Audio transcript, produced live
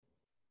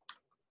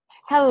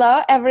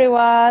Hello,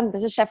 everyone.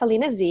 This is Chef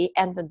Alina Z,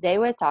 and today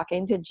we're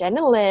talking to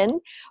Jenny Lin,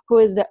 who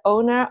is the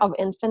owner of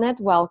Infinite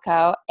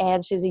Wellco,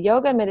 and she's a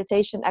yoga and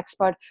meditation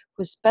expert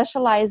who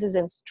specializes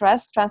in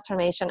stress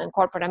transformation in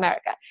corporate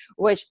America,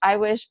 which I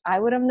wish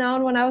I would have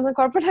known when I was in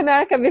corporate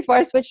America before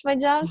I switched my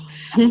jobs.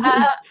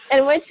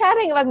 And we're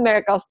chatting about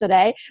miracles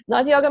today,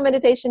 not yoga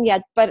meditation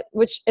yet, but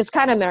which is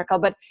kind of miracle,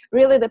 but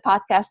really the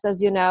podcast,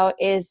 as you know,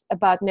 is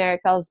about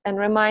miracles and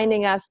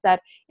reminding us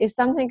that if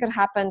something could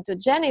happen to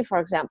Jenny, for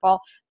example,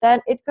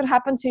 then it could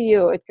happen to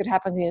you. It could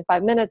happen to you in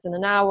 5 minutes, in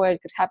an hour.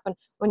 It could happen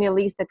when you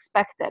least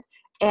expect it.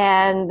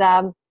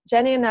 And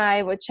Jenny and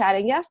I were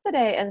chatting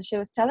yesterday, and she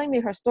was telling me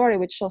her story,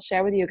 which she'll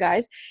share with you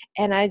guys.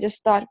 And I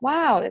just thought,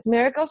 wow, if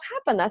miracles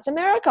happen, that's a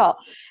miracle.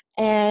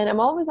 And I'm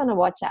always on a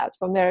watch out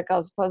for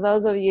miracles. For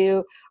those of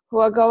you who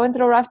are going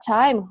through a rough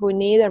time, who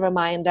need a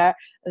reminder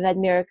that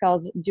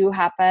miracles do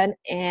happen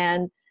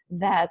and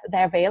that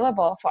they're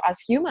available for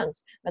us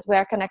humans, that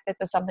we're connected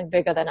to something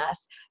bigger than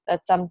us,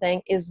 that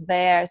something is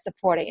there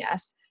supporting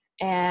us,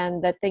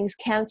 and that things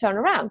can turn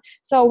around.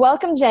 So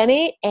welcome,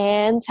 Jenny,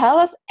 and tell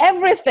us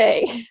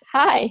everything.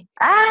 Hi.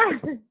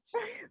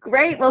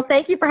 Great. Well,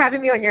 thank you for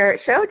having me on your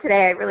show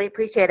today. I really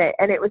appreciate it.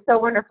 And it was so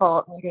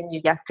wonderful meeting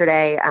you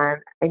yesterday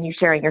and you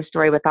sharing your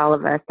story with all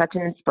of us. Such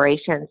an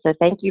inspiration. So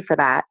thank you for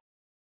that.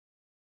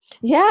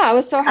 Yeah, I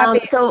was so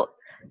happy.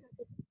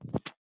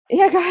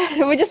 Yeah, go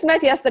ahead. We just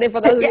met yesterday,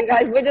 for those of you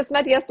guys. We just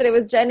met yesterday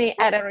with Jenny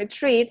at a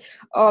retreat,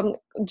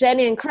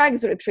 Jenny and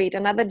Craig's retreat,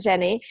 another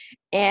Jenny.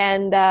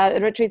 And the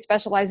retreat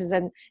specializes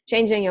in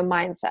changing your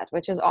mindset,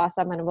 which is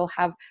awesome. And we'll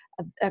have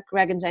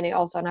Craig and Jenny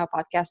also on our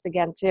podcast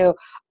again, too.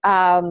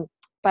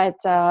 But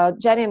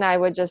Jenny and I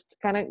were just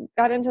kind of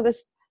got into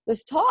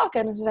this talk,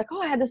 and it was like,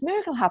 oh, I had this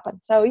miracle happen.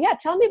 So, yeah,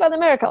 tell me about the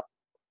miracle.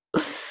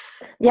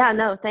 Yeah,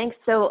 no, thanks.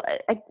 So,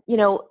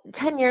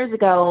 10 years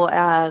ago,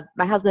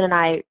 my husband and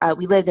I,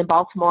 we lived in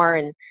Baltimore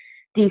and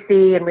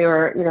DC, and we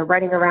were,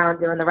 running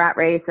around doing the rat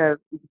race of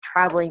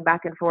traveling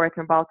back and forth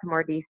from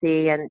Baltimore,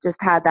 DC, and just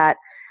had that,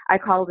 I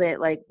called it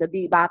like the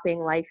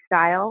bebopping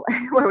lifestyle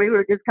where we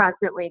were just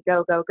constantly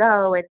go, go,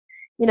 go. And,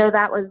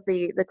 that was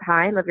the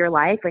time of your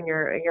life when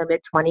you're in your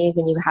mid-20s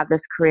and you have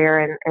this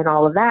career and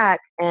all of that.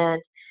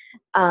 And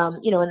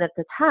and at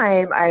the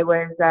time I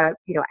was,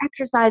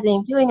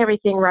 exercising, doing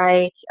everything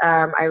right.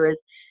 I was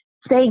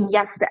saying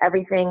yes to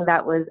everything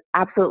that was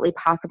absolutely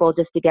possible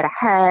just to get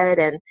ahead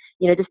and,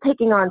 just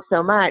taking on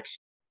so much.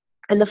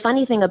 And the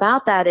funny thing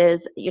about that is,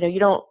 you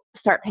don't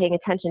start paying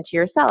attention to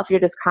yourself. You're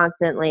just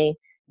constantly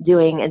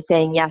doing and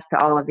saying yes to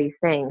all of these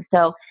things.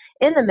 So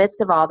in the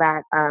midst of all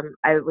that,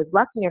 I was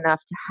lucky enough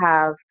to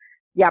have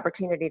the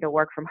opportunity to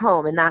work from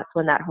home. And that's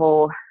when that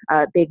whole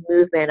big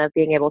movement of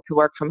being able to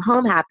work from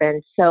home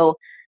happened. So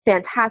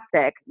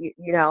fantastic,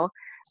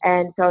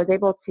 And so I was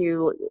able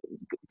to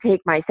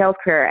take my sales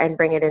career and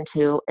bring it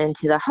into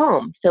the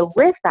home. So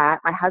with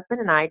that, my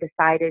husband and I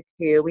decided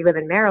we live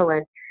in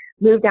Maryland,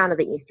 move down to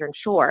the Eastern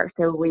Shore.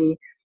 So we,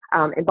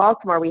 in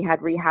Baltimore, we had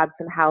rehabbed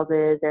some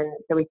houses. And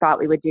so we thought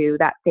we would do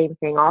that same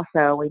thing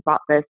also. We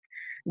bought this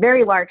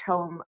very large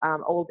home,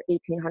 old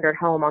 1800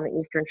 home on the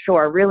Eastern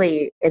Shore,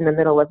 really in the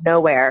middle of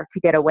nowhere, to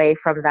get away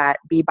from that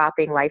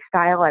bebopping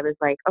lifestyle. I was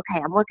like,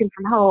 okay, I'm working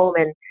from home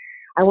and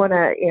I want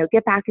to,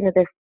 get back into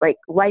this like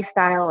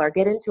lifestyle or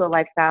get into a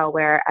lifestyle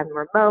where I'm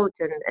remote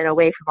and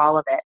away from all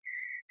of it.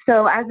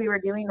 So as we were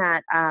doing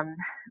that,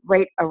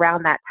 right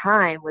around that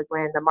time was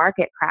when the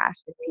market crashed,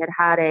 and we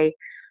had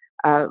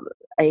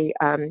a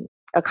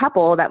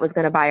couple that was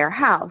going to buy our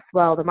house.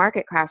 Well, the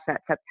market crashed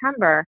that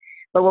September.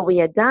 But what we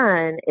had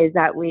done is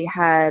that we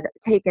already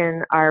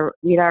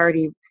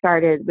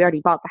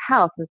bought the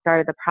house and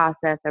started the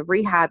process of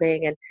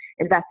rehabbing and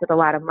invested a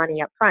lot of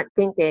money up front,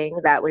 thinking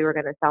that we were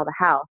going to sell the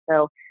house.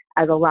 So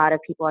as a lot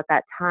of people at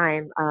that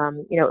time,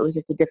 it was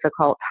just a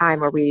difficult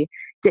time where we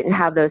didn't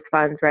have those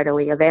funds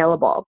readily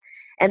available.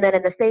 And then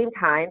at the same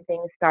time,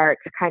 things start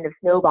kind of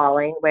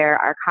snowballing, where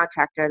our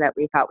contractor that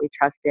we thought we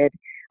trusted,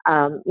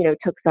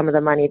 took some of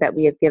the money that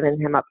we had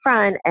given him up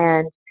front,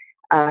 and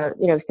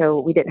so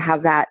we didn't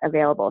have that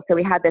available. So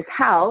we had this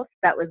house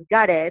that was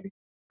gutted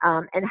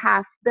and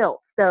half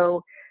built.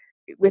 So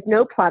with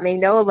no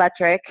plumbing, no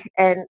electric,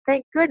 and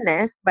thank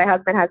goodness my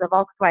husband has a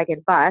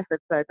Volkswagen bus.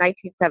 It's a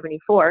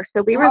 1974.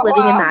 So we were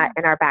living in that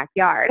in our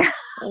backyard.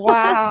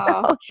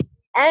 Wow.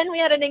 And we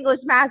had an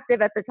English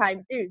Mastiff at the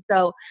time too.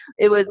 So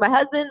it was my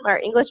husband, our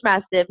English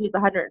Mastiff, who's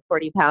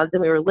 140 pounds,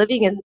 and we were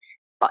living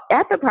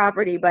at the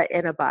property, but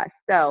in a bus.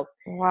 So,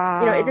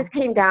 wow. It just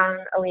came down,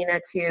 Alina,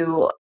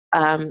 to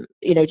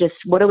just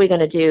what are we going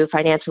to do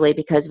financially,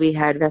 because we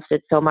had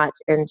invested so much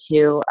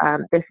into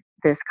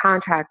this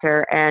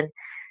contractor. And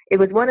it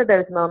was one of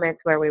those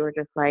moments where we were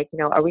just like,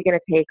 are we going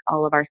to take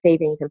all of our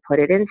savings and put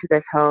it into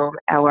this home,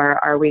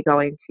 or are we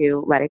going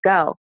to let it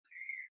go?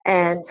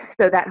 And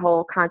so that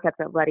whole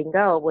concept of letting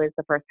go was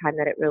the first time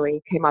that it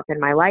really came up in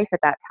my life at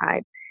that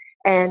time.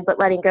 But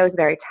letting go is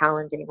very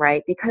challenging,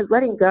 right? Because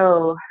letting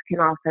go can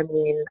also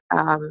mean,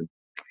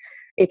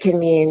 it can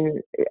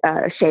mean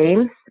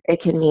shame.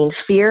 It can mean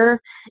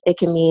fear. It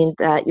can mean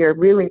that you're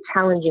really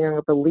challenging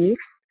your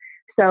beliefs.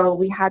 So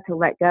we had to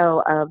let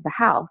go of the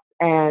house.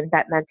 And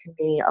that meant to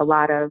me a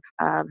lot of,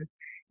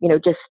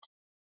 just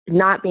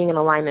not being in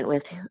alignment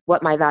with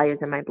what my values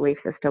and my belief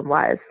system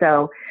was.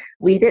 So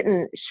we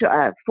didn't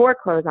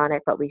foreclose on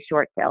it, but we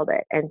short sailed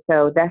it. And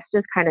so that's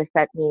just kind of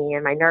set me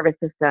and my nervous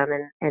system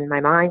and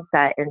my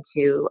mindset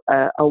into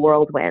a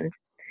whirlwind.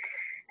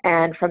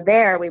 And from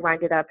there, we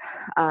winded up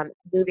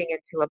moving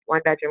into a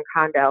one-bedroom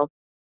condo.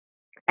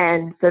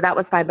 And so that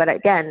was fine. But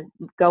again,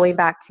 going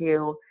back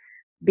to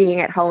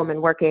being at home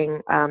and working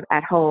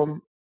at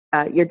home,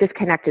 you're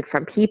disconnected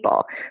from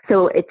people.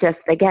 So it just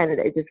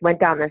went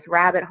down this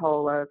rabbit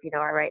hole of,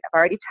 all right, I've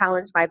already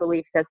challenged my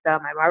belief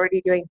system. I'm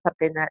already doing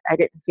something that I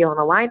didn't feel in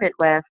alignment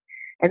with.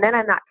 And then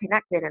I'm not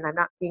connected and I'm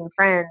not seeing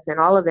friends and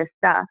all of this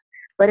stuff.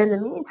 But in the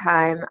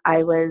meantime,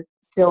 I was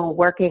still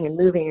working and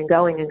moving and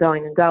going and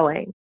going and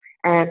going.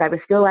 And I was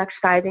still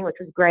exercising, which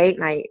was great.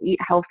 And I eat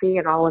healthy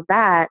and all of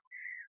that.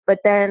 But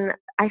then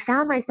I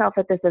found myself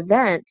at this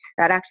event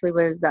that actually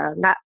was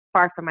not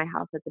far from my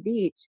house at the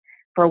beach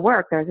for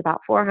work. There was about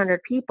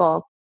 400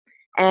 people.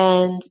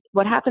 And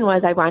what happened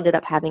was I wound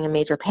up having a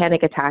major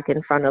panic attack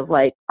in front of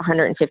like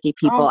 150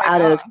 people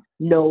out of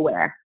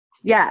nowhere.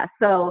 Yeah.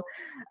 So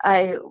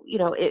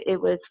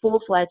it was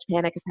full-fledged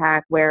panic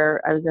attack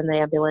where I was in the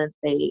ambulance.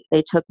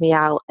 They took me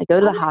out. I go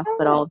to the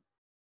hospital.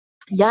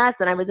 Yes.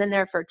 And I was in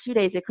there for 2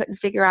 days. They couldn't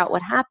figure out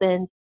what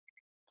happened.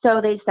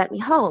 So they sent me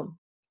home.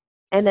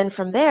 And then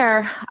from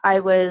there, I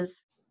was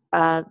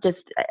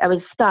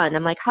stunned.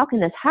 I'm like, how can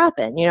this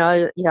happen?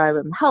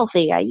 I'm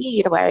healthy. I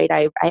eat right.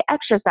 I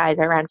exercise.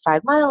 I ran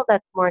 5 miles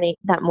that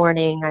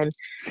morning. I'm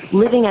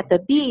living at the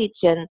beach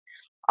and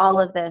all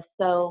of this.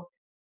 So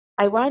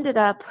I winded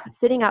up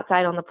sitting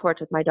outside on the porch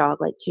with my dog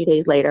like 2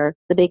 days later,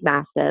 the big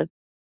mastiff.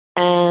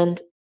 And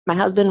my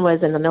husband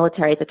was in the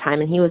military at the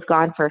time and he was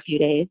gone for a few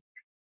days.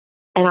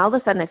 And all of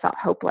a sudden I felt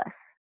hopeless.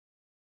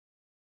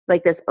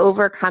 Like this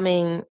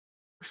overcoming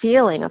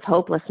feeling of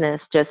hopelessness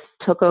just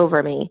took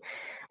over me.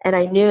 And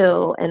I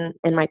knew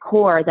in my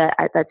core that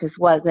that just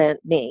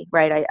wasn't me,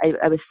 right?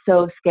 I was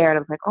so scared. I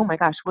was like, oh my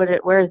gosh,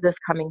 where is this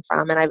coming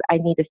from? And I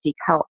need to seek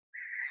help.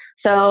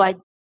 So I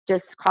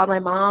just called my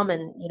mom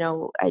and,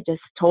 I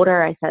just told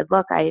her, I said,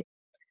 look,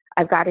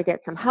 I've got to get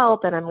some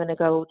help and I'm going to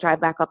go drive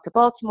back up to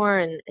Baltimore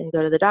and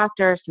go to the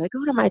doctor. So I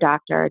go to my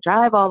doctor,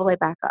 drive all the way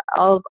back,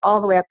 all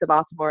the way up to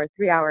Baltimore,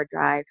 3-hour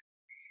drive.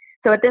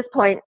 So at this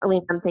point,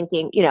 Alina, I'm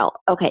thinking,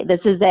 okay, this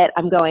is it.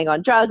 I'm going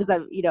on drugs.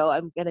 I'm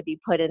going to be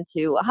put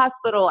into a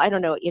hospital. I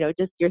don't know,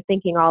 just you're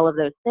thinking all of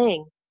those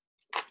things.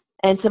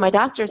 And so my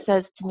doctor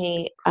says to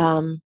me, he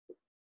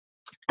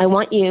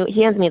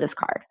hands me this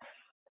card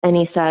and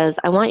he says,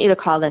 I want you to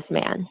call this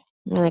man.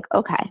 And I'm like,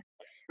 okay.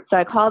 So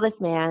I call this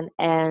man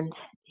and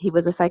he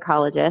was a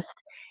psychologist.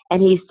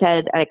 And he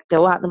said, I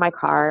go out in my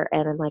car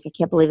and I'm like, I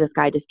can't believe this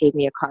guy just gave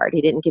me a card.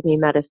 He didn't give me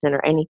medicine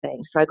or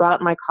anything. So I go out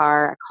in my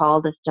car, I call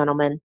this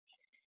gentleman.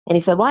 And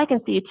he said, well, I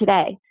can see you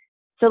today.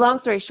 So long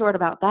story short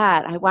about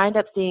that, I wind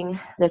up seeing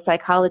the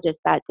psychologist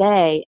that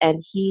day,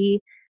 and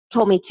he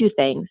told me 2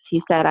 things. He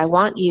said, I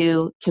want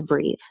you to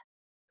breathe.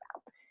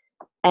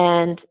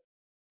 And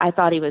I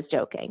thought he was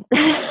joking.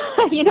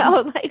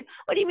 Like,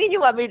 what do you mean you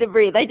want me to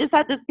breathe? I just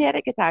had this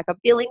panic attack. I'm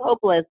feeling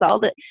hopeless. I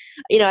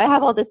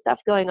have all this stuff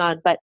going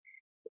on. But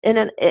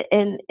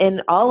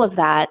in all of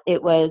that,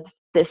 it was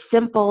this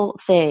simple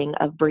thing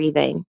of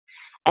breathing.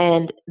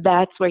 And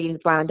that's where you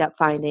wound up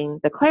finding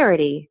the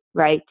clarity,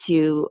 right,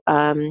 to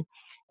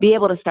be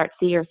able to start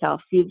see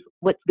yourself, see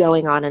what's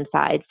going on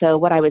inside. So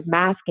what I was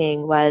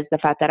masking was the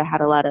fact that I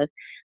had a lot of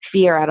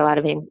fear, I had a lot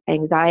of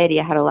anxiety,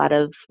 I had a lot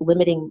of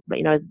limiting,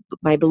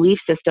 my belief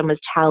system was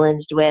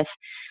challenged with,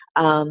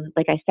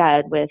 like I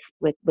said, with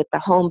the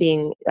home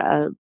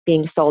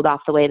being sold off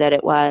the way that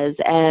it was.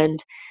 And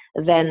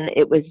then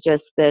it was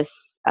just this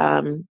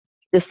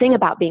thing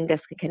about being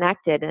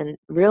disconnected and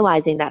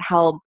realizing that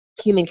how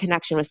human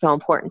connection was so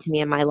important to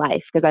me in my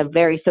life because I'm a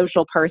very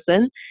social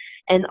person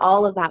and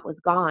all of that was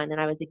gone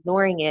and I was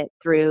ignoring it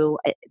though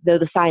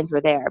the signs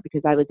were there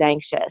because I was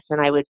anxious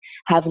and I would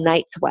have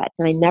night sweats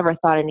and I never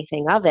thought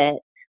anything of it,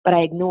 but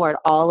I ignored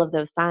all of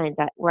those signs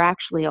that were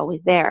actually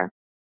always there.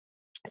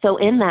 So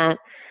in that,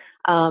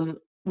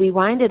 we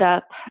winded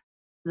up,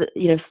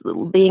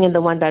 being in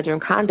the 1-bedroom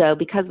condo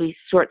because we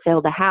short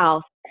sailed the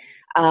house.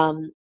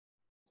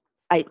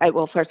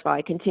 Well, first of all,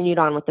 I continued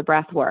on with the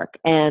breath work.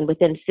 And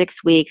within 6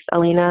 weeks,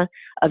 Alina,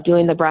 of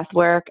doing the breath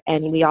work,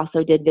 and we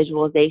also did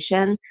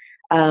visualization,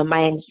 I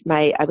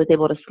was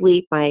able to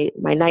sleep, my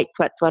night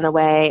sweats went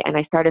away, and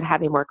I started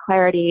having more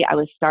clarity. I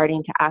was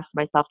starting to ask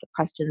myself the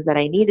questions that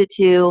I needed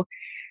to.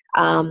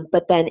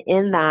 But then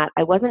in that,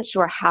 I wasn't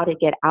sure how to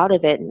get out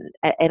of it.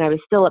 And I was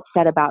still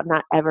upset about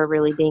not ever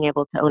really being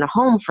able to own a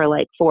home for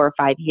like 4 or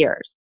 5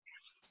 years.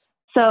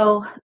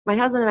 So my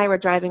husband and I were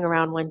driving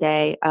around one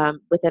day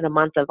within a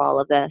month of all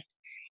of this,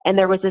 and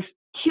there was this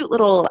cute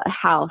little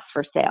house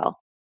for sale.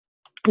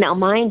 Now,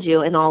 mind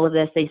you, in all of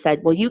this, they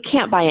said, well, you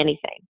can't buy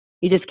anything.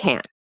 You just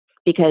can't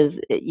because,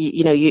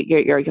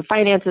 your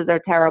finances are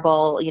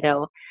terrible,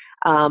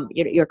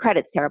 your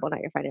credit's terrible,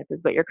 not your finances,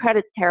 but your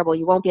credit's terrible.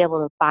 You won't be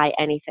able to buy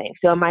anything.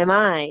 So in my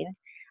mind,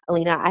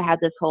 Alina, I had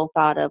this whole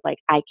thought of like,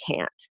 I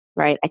can't,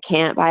 right? I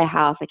can't buy a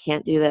house. I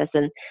can't do this.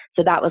 And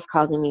so that was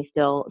causing me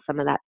still some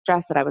of that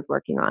stress that I was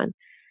working on.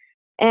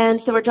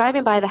 And so we're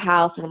driving by the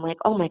house and I'm like,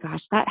 oh my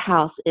gosh, that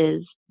house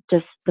is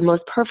just the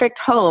most perfect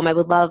home. I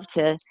would love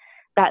to,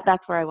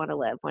 that's where I want to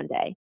live one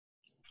day.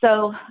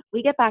 So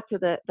we get back to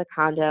the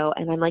condo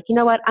and I'm like, you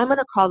know what? I'm going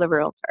to call the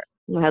realtor.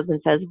 My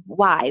husband says,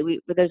 why?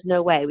 There's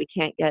no way we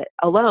can't get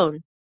a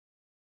loan.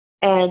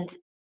 And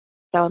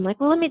so I'm like,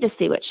 well, let me just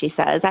see what she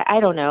says. I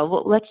don't know.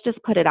 Well, let's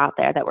just put it out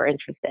there that we're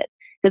interested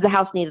because the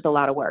house needed a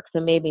lot of work.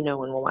 So maybe no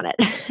one will want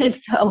it.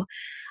 So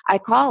I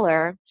call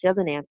her. She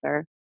doesn't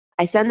answer.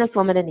 I send this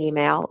woman an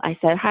email. I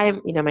said, hi,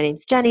 my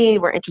name's Jenny.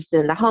 We're interested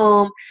in the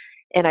home.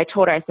 And I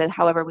told her, I said,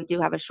 however, we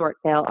do have a short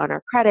sale on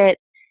our credit.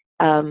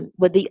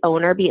 Would the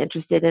owner be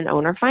interested in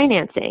owner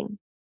financing?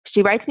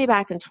 She writes me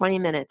back in 20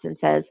 minutes and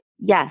says,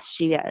 yes,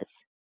 she is.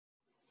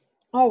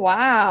 Oh,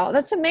 wow.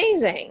 That's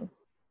amazing.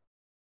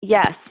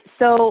 Yes.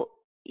 So,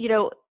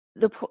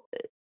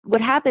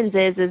 what happens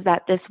is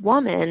that this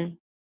woman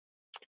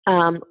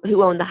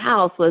who owned the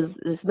house was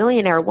this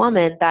millionaire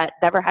woman that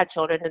never had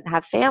children, didn't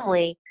have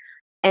family.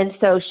 And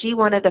so she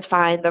wanted to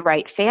find the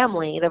right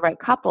family, the right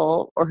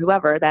couple or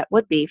whoever that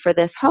would be for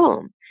this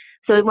home.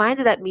 So we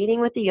ended up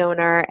meeting with the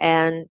owner,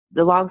 and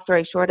the long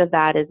story short of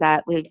that is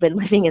that we've been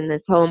living in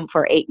this home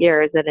for 8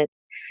 years, and it's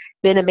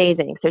been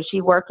amazing. So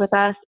she worked with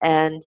us,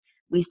 and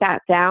we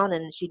sat down,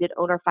 and she did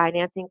owner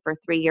financing for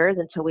 3 years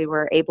until we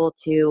were able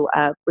to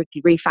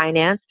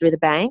refinance through the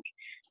bank.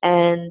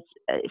 And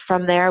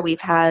from there, we've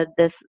had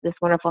this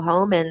wonderful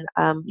home, and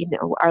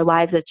our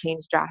lives have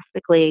changed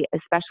drastically,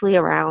 especially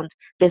around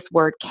this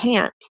word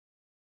can't.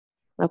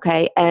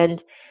 Okay,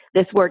 and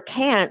this word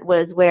can't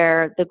was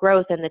where the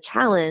growth and the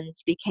challenge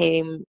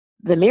became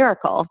the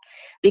miracle,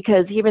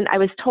 because even I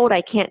was told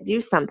I can't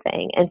do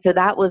something. And so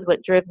that was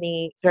what drove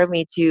me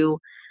to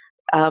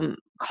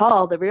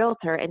call the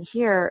realtor. And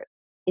here,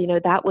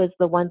 that was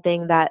the one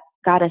thing that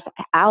got us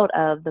out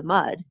of the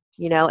mud,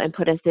 and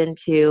put us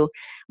into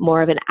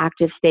more of an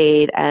active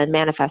state and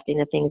manifesting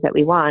the things that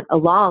we want,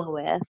 along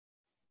with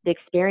the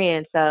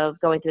experience of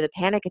going through the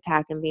panic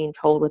attack and being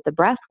told with the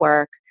breath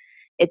work.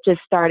 It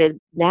just started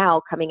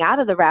now coming out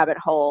of the rabbit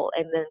hole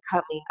and then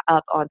coming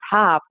up on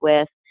top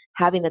with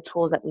having the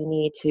tools that we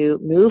need to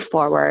move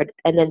forward,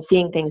 and then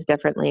seeing things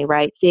differently,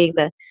 right? Seeing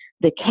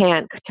the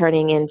can't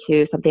turning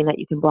into something that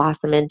you can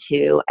blossom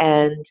into,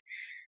 and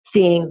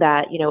seeing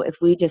that, if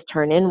we just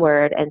turn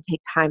inward and take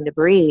time to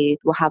breathe,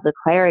 we'll have the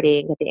clarity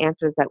and get the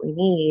answers that we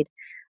need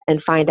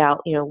and find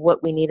out,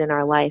 what we need in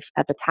our life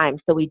at the time.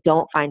 So we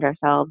don't find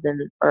ourselves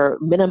or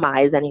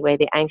minimize anyway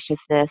the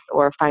anxiousness,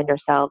 or find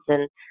ourselves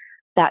in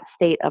that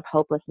state of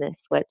hopelessness,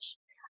 which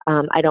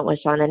I don't wish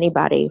on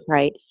anybody,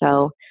 right?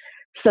 So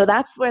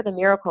that's where the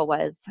miracle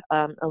was,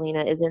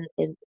 Alina,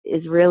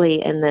 is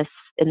really in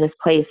this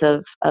place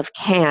of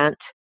can't,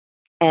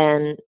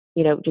 and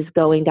just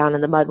going down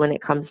in the mud when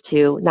it comes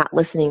to not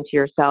listening to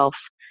yourself,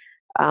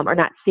 or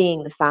not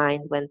seeing the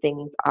signs when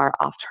things are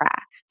off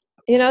track.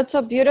 It's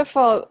so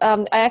beautiful.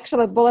 I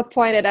actually bullet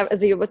pointed out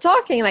as you were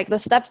talking, like the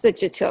steps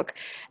that you took,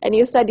 and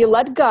you said you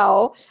let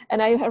go.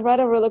 And I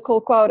read a really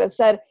cool quote. It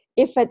said,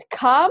 if it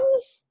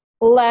comes,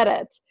 let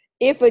it.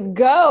 If it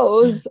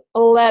goes,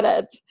 let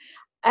it.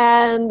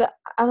 And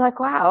I'm like,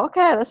 wow,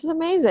 okay, this is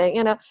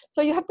amazing.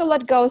 So you have to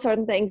let go of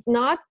certain things,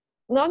 not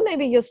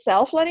maybe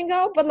yourself letting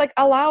go, but like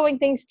allowing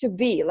things to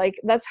be. Like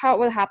that's how it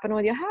would happen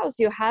with your house.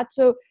 You had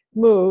to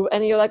move,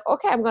 and you're like,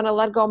 okay, I'm going to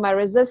let go of my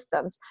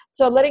resistance.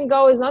 So letting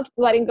go is not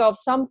letting go of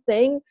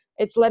something,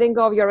 it's letting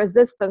go of your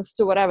resistance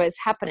to whatever is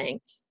happening.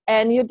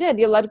 And you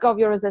let go of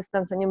your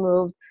resistance and you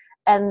moved,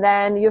 and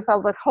then you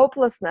felt that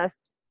hopelessness,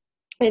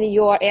 and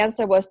your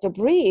answer was to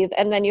breathe.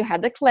 And then you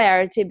had the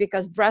clarity,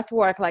 because breath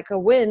work, like a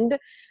wind,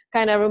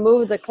 kind of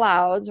removed the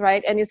clouds,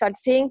 right? And you start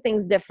seeing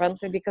things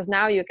differently, because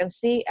now you can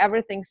see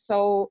everything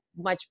so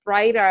much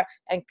brighter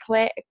and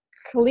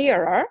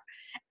clearer.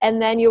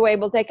 And then you were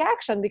able to take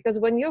action, because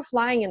when you're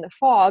flying in the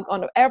fog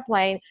on an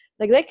airplane,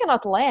 like they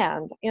cannot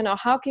land.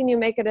 How can you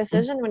make a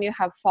decision when you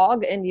have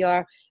fog in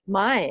your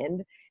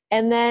mind?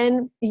 And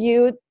then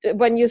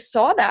when you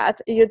saw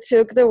that, you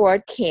took the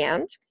word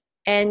can't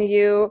and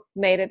you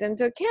made it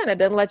into a can. It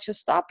didn't let you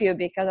stop you,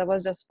 because it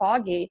was just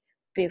foggy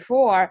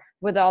before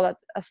with all that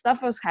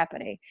stuff was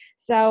happening.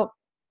 So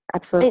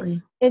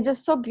absolutely, it's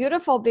just so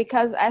beautiful,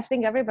 because I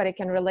think everybody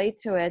can relate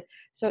to it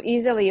so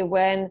easily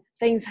when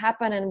things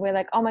happen and we're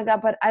like, oh my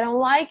God, but I don't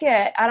like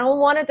it. I don't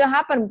want it to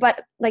happen,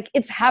 but like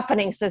it's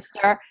happening,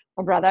 sister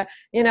or brother.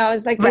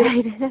 It's like right.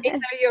 either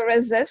you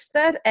resist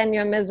it and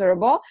you're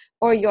miserable,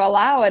 or you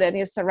allow it and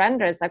you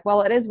surrender. It's like,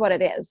 well, it is what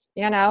it is,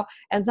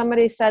 And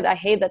somebody said, I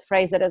hate that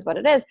phrase, it is what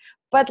it is.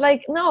 But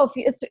like, no,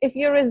 if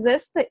you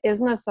resist the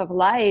isness of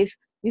life,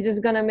 you're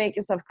just going to make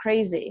yourself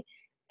crazy.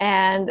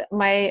 And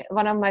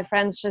one of my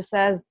friends just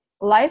says,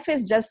 life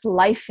is just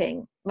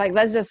lifing. Like,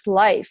 that's just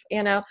life,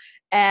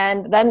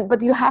 And then,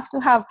 but you have to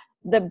have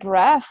the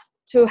breath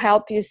to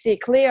help you see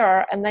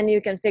clearer. And then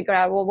you can figure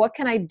out, well, what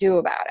can I do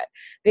about it?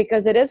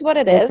 Because it is what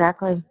it is.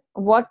 Exactly.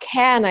 What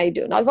can I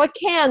do? Not what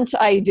can't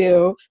I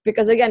do?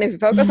 Because again, if you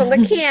focus on the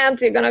can't,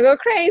 you're going to go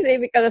crazy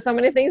because there's so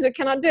many things we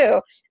cannot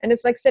do. And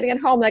it's like sitting at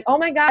home, like, oh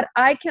my God,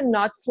 I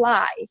cannot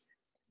fly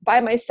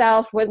by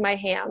myself with my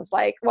hands.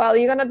 Like, well,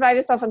 you're going to drive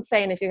yourself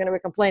insane if you're going to be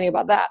complaining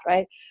about that,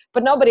 right?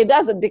 But nobody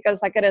does it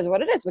because like it is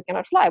what it is. We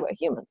cannot fly, we're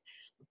humans.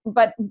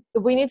 But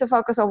we need to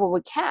focus on what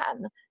we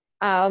can.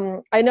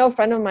 I know a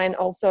friend of mine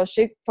also,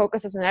 she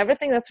focuses on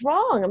everything that's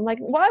wrong. I'm like,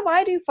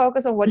 why do you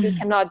focus on what you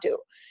cannot do?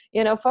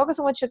 Focus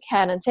on what you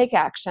can and take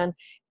action.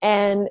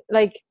 And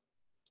like,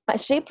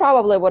 she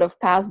probably would have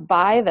passed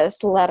by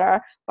this letter,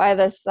 by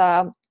this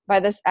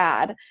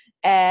ad,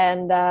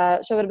 and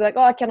she would be like,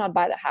 oh, I cannot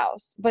buy the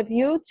house. But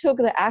you took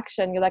the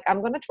action. You're like,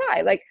 I'm going to try.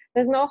 Like,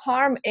 there's no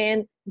harm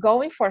in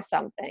going for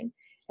something.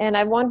 And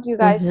I want you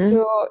guys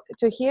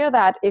to hear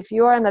that if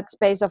you're in that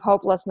space of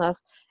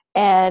hopelessness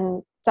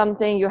and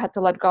something you had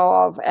to let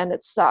go of and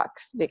it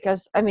sucks,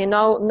 because I mean,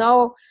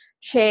 no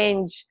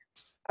change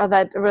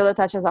that really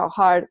touches our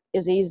heart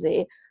is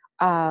easy.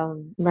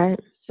 Right.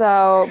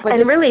 So, but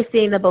and really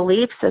seeing the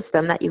belief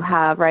system that you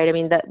have, right? I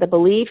mean, the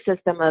belief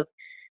system of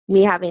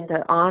me having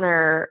to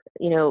honor,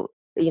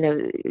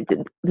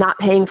 not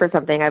paying for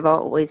something. I've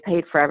always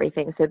paid for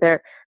everything. So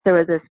there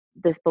was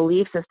this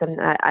belief system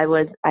that I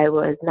was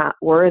not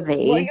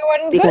worthy, well, you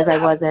weren't because good I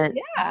enough. wasn't.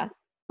 Yeah.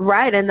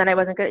 Right. And then I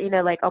wasn't good,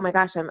 like, oh my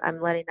gosh, I'm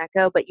letting that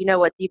go. But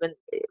what's even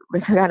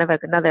kind of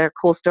like another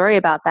cool story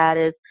about that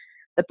is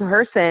the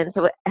person.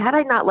 So had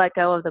I not let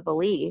go of the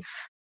belief,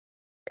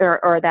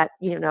 or that,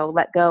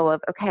 let go of,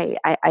 okay,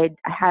 I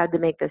had to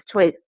make this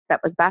choice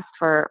that was best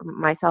for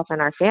myself and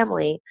our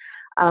family.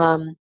 I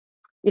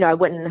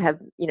wouldn't have,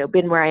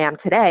 been where I am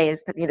today,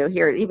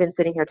 here, even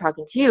sitting here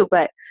talking to you.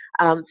 But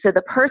so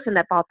the person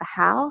that bought the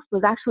house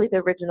was actually the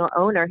original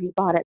owner who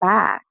bought it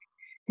back,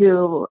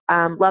 who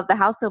loved the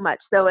house so much.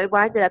 So it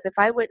winded up,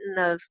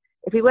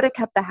 if he would have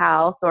kept the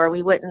house, or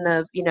we wouldn't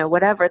have,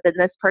 whatever, then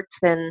this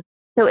person,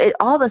 so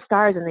all the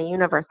stars in the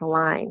universe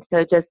aligned.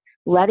 So just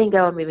letting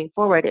go and moving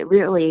forward, it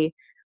really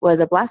was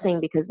a blessing,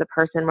 because the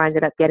person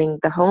ended up getting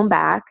the home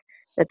back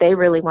that they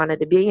really wanted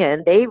to be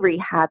in. They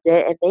rehabbed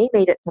it and they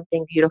made it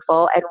something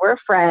beautiful, and we're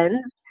friends.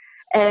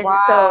 And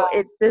so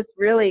it's just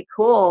really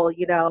cool,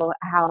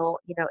 how,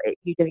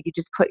 you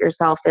just put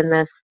yourself in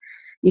this,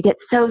 you get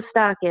so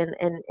stuck in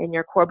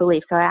your core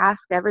beliefs. So I ask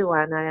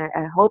everyone,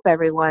 I hope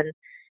everyone,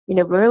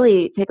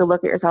 really take a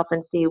look at yourself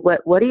and see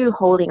what are you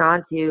holding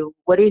on to?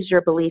 What is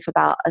your belief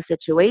about a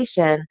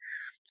situation?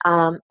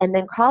 And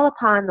then call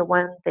upon the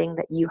one thing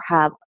that you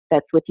have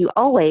that's with you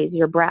always,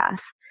 your breath,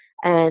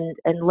 and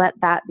let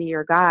that be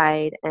your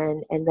guide.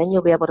 And then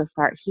you'll be able to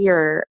start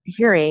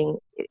hearing,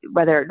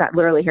 whether not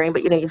literally hearing,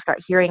 but, you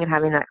start hearing and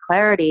having that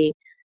clarity,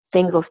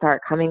 things will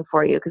start coming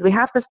for you, because we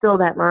have to still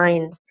that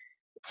mind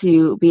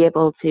to be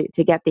able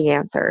to get the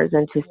answers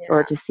and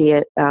or to see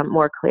it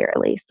more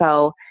clearly.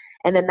 So,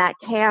 and then that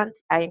can't,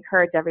 I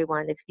encourage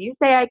everyone, if you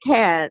say I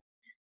can't,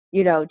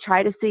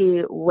 try to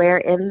see where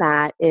in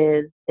that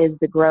is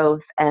the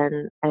growth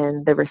and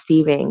the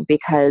receiving,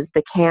 because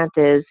the can't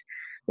is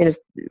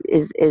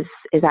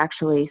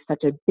actually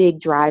such a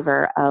big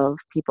driver of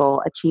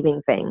people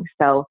achieving things.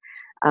 So,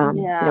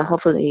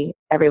 hopefully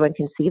everyone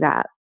can see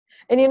that.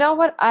 And you know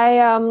what?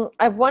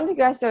 I want you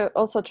guys to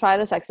also try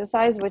this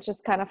exercise, which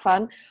is kind of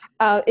fun.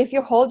 If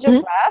you hold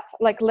your breath,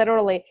 like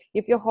literally,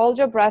 if you hold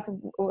your breath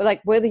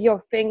like with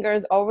your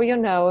fingers over your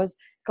nose,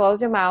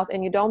 close your mouth,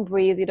 and you don't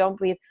breathe,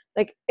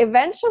 like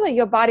eventually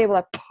your body will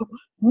like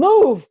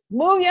move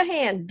your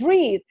hand,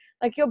 breathe.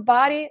 Like your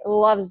body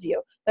loves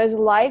you. There's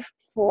life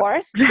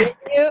force in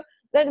you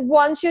that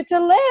wants you to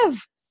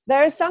live.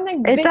 There is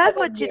something bigger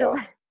than you.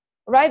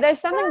 Right? There's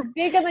something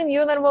bigger than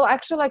you that will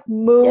actually like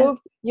move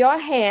your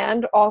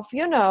hand off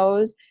your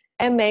nose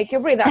and make you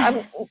breathe.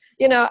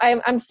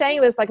 I'm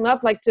saying this like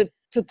not like to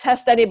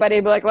test anybody,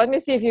 but like, let me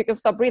see if you can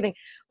stop breathing.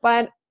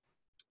 But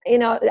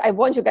I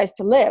want you guys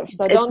to live.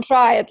 So don't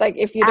try it like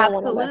if you don't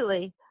want to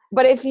live.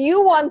 But if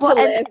you want to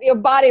live, your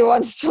body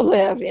wants to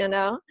live,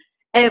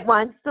 It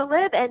wants to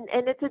live, and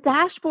it's a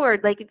dashboard.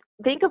 Like,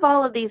 think of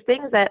all of these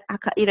things that,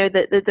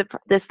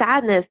 the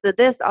sadness,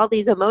 all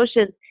these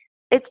emotions,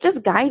 it's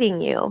just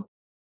guiding you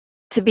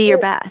to be your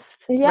best,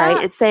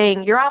 right? It's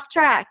saying you're off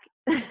track.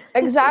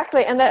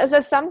 Exactly. And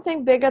there's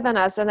something bigger than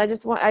us. And I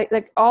just want,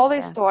 like all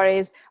these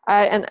stories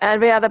and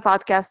every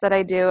podcast that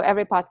I do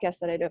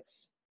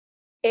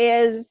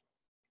is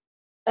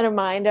a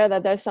reminder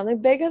that there's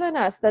something bigger than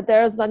us, that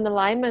there's an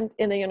alignment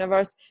in the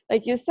universe.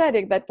 Like you said,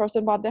 that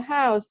person bought the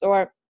house,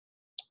 or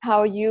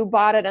how you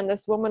bought it, and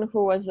this woman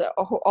who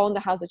owned the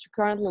house that you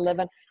currently live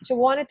in, she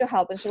wanted to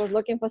help, and she was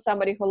looking for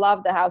somebody who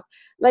loved the house.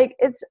 Like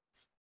it's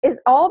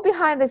all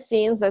behind the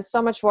scenes. There's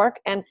so much work,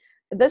 and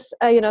this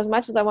as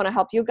much as I want to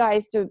help you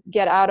guys to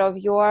get out of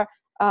your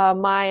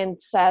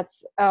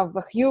mindsets of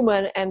a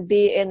human and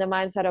be in the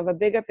mindset of a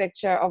bigger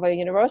picture, of a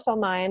universal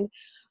mind,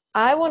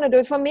 I want to do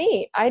it for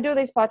me. I do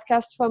these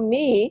podcasts for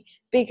me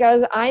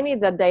because I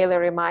need that daily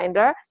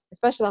reminder,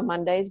 especially on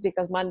Mondays,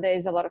 because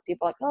Mondays, a lot of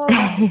people are like, oh,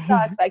 Monday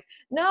sucks. Like,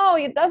 no,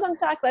 it doesn't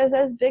suck.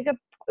 There's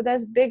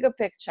bigger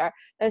picture.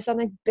 There's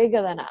something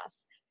bigger than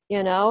us,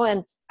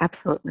 and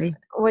Absolutely.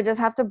 we just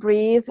have to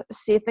breathe,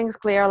 see things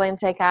clearly, and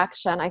take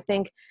action. I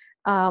think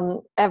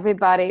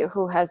everybody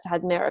who has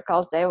had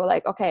miracles, they were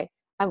like, okay,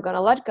 I'm going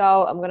to let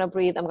go, I'm going to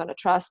breathe, I'm going to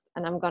trust,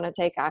 and I'm going to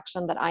take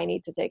action that I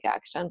need to take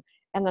action.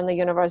 And then the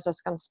universe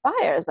just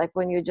conspires, like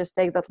when you just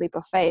take that leap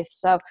of faith.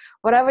 So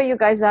whatever you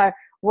guys are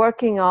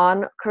working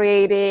on,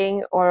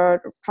 creating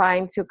or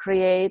trying to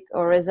create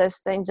or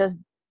resisting, just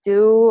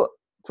do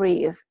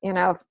breathe,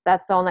 if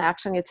that's the only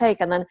action you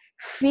take. And then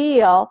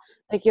feel,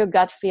 like your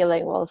gut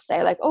feeling will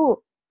say, like, oh,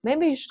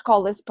 maybe you should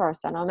call this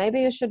person, or maybe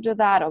you should do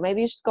that, or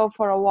maybe you should go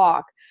for a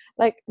walk.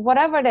 Like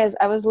whatever it is.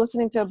 I was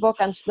listening to a book,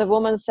 and the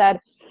woman said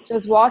she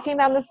was walking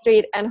down the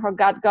street and her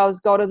gut goes,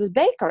 go to this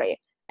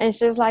bakery. And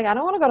she's like, I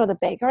don't want to go to the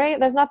bakery.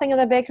 There's nothing in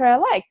the bakery I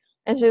like.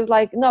 And she's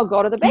like, no,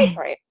 go to the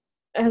bakery.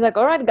 And he's like,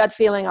 all right, gut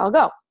feeling, I'll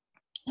go.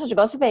 So she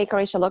goes to the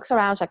bakery, she looks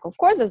around, she's like, of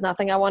course there's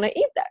nothing I want to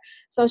eat there.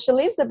 So she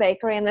leaves the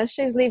bakery, and as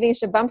she's leaving,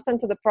 she bumps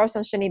into the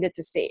person she needed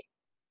to see.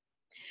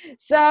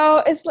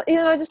 So it's,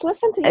 just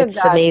listen to your gut.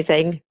 It's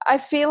amazing. I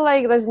feel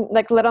like there's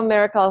like little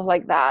miracles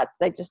like that,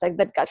 like just like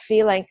that gut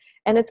feeling,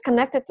 and it's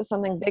connected to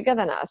something bigger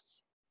than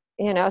us,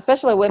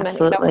 especially women.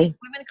 Absolutely.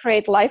 Women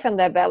create life in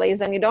their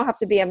bellies, and you don't have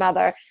to be a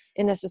mother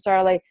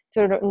necessarily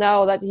to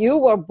know that you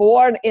were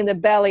born in the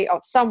belly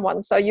of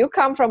someone. So you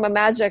come from a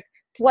magic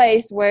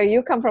place where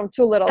you come from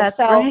two little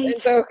cells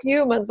into a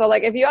human. So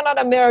like if you're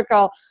not a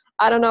miracle,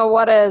 I don't know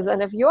what is.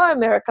 And if you are a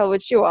miracle,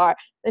 which you are,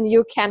 then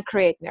you can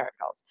create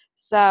miracles.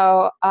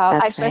 So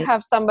actually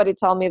have somebody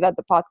tell me that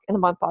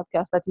in one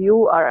podcast that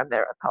you are a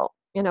miracle.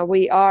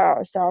 We are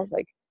ourselves.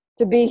 Like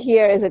to be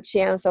here is a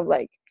chance of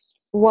like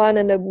 1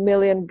 in a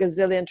million,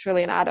 gazillion,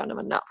 trillion. I don't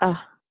even know.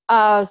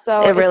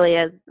 So it really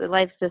is.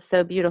 Life's just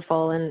so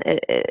beautiful, and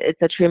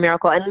it's a true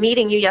miracle. And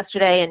meeting you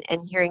yesterday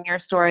and hearing your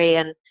story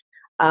and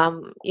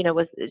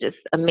was just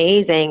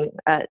amazing.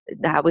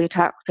 How we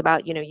talked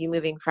about, you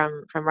moving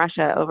from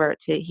Russia over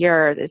to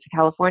here to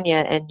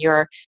California, and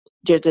your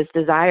just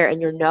desire and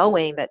your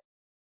knowing that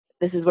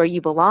this is where you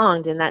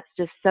belonged. And that's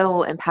just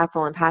so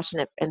impactful and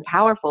passionate and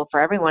powerful for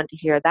everyone to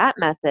hear that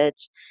message.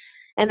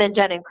 And then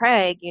Jen and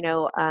Craig,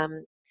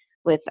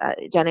 with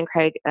Jen and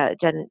Craig,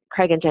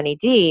 Craig and Jenny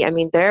D. I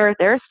mean, their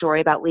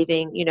story about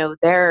leaving,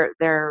 their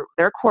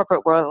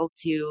corporate world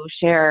to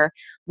share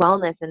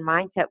wellness and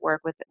mindset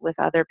work with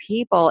other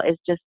people is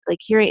just like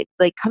hearing,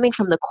 like coming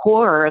from the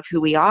core of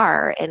who we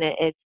are, and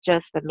it's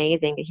just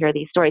amazing to hear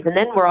these stories. And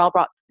then we're all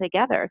brought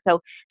together. So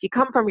if you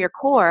come from your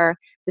core,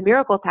 the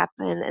miracles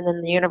happen, and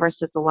then the universe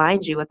just aligns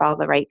you with all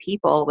the right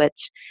people, which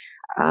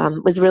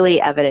was really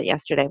evident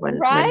yesterday when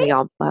we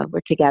all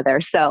were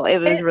together. So it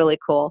was really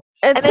cool.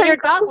 And then your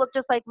dog looked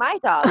just like my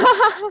dog.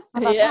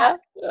 Yeah.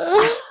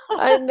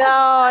 I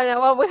know.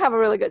 Well, we have a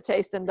really good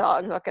taste in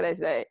dogs. What can I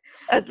say?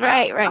 That's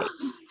right.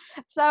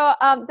 So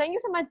thank you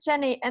so much,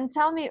 Jenny. And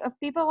tell me if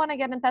people want to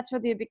get in touch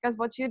with you, because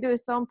what you do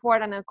is so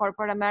important in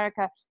corporate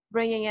America,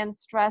 bringing in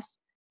stress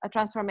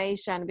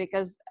transformation,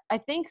 because I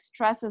think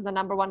stress is the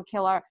number one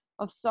killer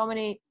of so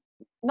many,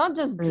 not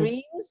just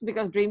dreams,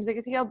 because dreams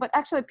get killed, but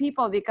actually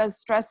people, because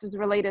stress is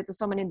related to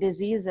so many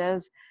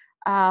diseases,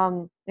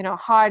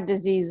 heart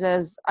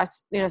diseases,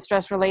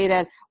 stress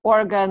related,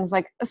 organs,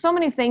 like so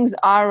many things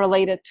are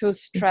related to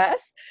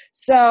stress.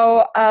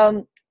 So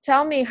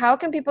tell me, how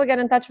can people get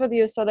in touch with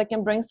you so they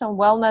can bring some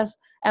wellness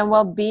and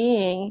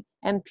well-being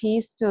and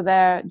peace to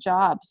their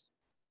jobs?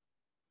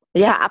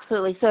 Yeah,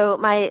 absolutely. So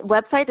my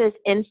website is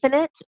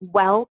Infinite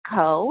Well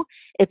Co.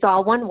 It's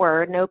all one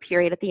word, no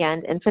period at the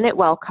end,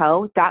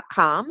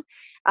 infinitewellco.com.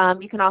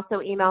 You can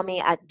also email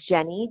me at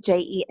Jenny,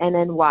 Jenny,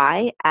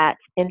 at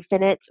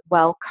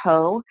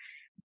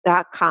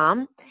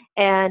infinitewellco.com,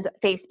 and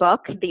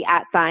Facebook, the @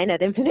 at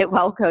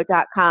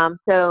infinitewellco.com.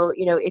 So,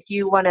 if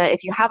you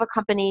have a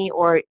company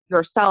or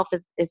yourself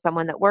is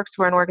someone that works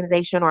for an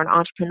organization or an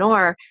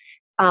entrepreneur,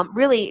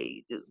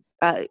 really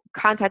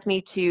contact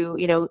me to,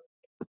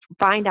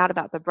 find out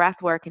about the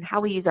breath work and how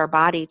we use our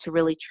body to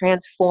really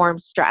transform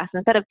stress.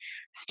 Instead of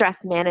stress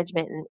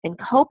management and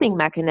coping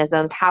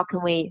mechanisms, I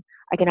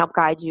can help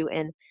guide you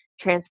in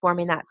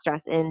transforming that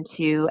stress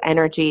into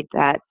energy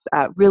that's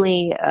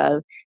really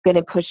going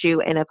to push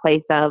you in a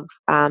place of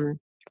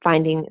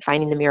finding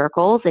the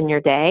miracles in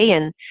your day,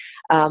 and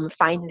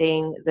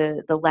finding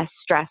the less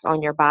stress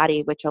on your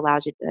body, which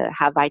allows you to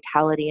have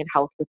vitality and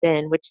health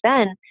within, which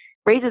then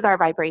raises our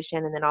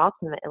vibration, and then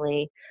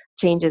ultimately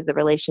changes the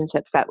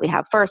relationships that we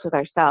have first with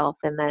ourselves,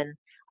 and then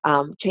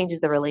changes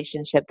the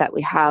relationship that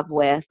we have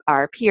with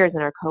our peers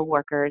and our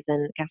coworkers,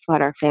 and guess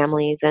what, our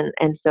families,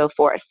 and so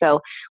forth. So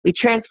we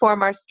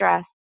transform our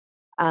stress,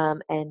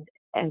 and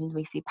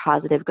we see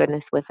positive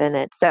goodness within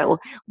it. So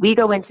we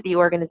go into the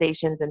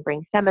organizations and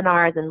bring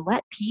seminars and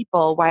let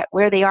people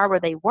where they are, where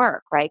they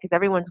work, right? Because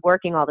everyone's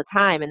working all the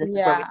time, and this is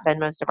where we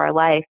spend most of our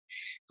life.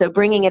 So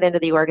bringing it into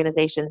the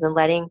organizations and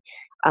letting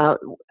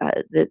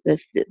the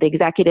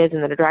executives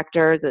and the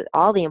directors,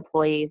 all the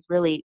employees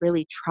really,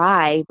 really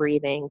try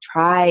breathing,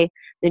 try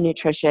the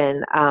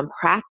nutrition,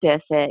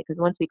 practice it, because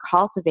once we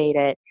cultivate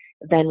it,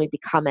 then we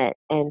become it.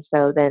 And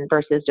so then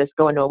versus just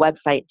going to a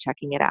website and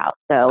checking it out.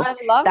 So I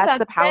love that's that.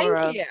 the power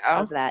Thank you.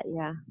 of that.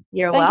 Yeah.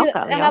 You're Thank you.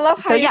 welcome. And I love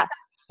how So you yeah. said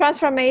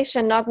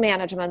transformation, not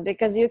management,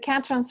 because you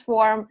can't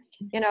transform,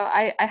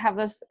 I have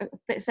this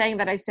saying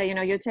that I say,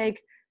 you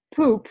take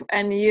poop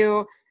and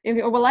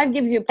well, life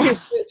gives you poop,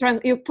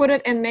 you put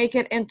it and make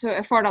it into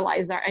a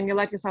fertilizer and you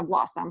let yourself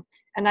blossom.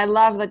 And I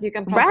love that you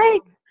can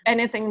transform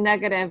anything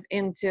negative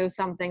into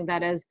something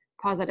that is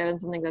positive and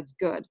something that's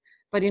good,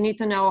 but you need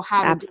to know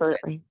how to do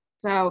it.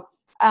 So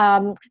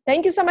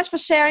thank you so much for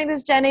sharing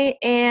this, Jenny.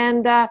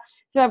 And to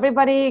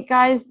everybody,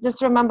 guys,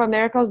 just remember,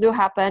 miracles do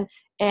happen.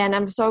 And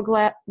I'm so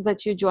glad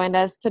that you joined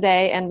us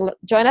today, and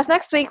join us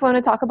next week when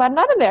we talk about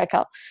another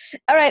miracle.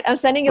 All right. I'm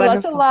sending you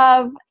lots of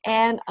love,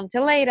 and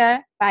until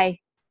later, bye.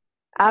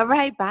 All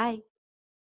right. Bye.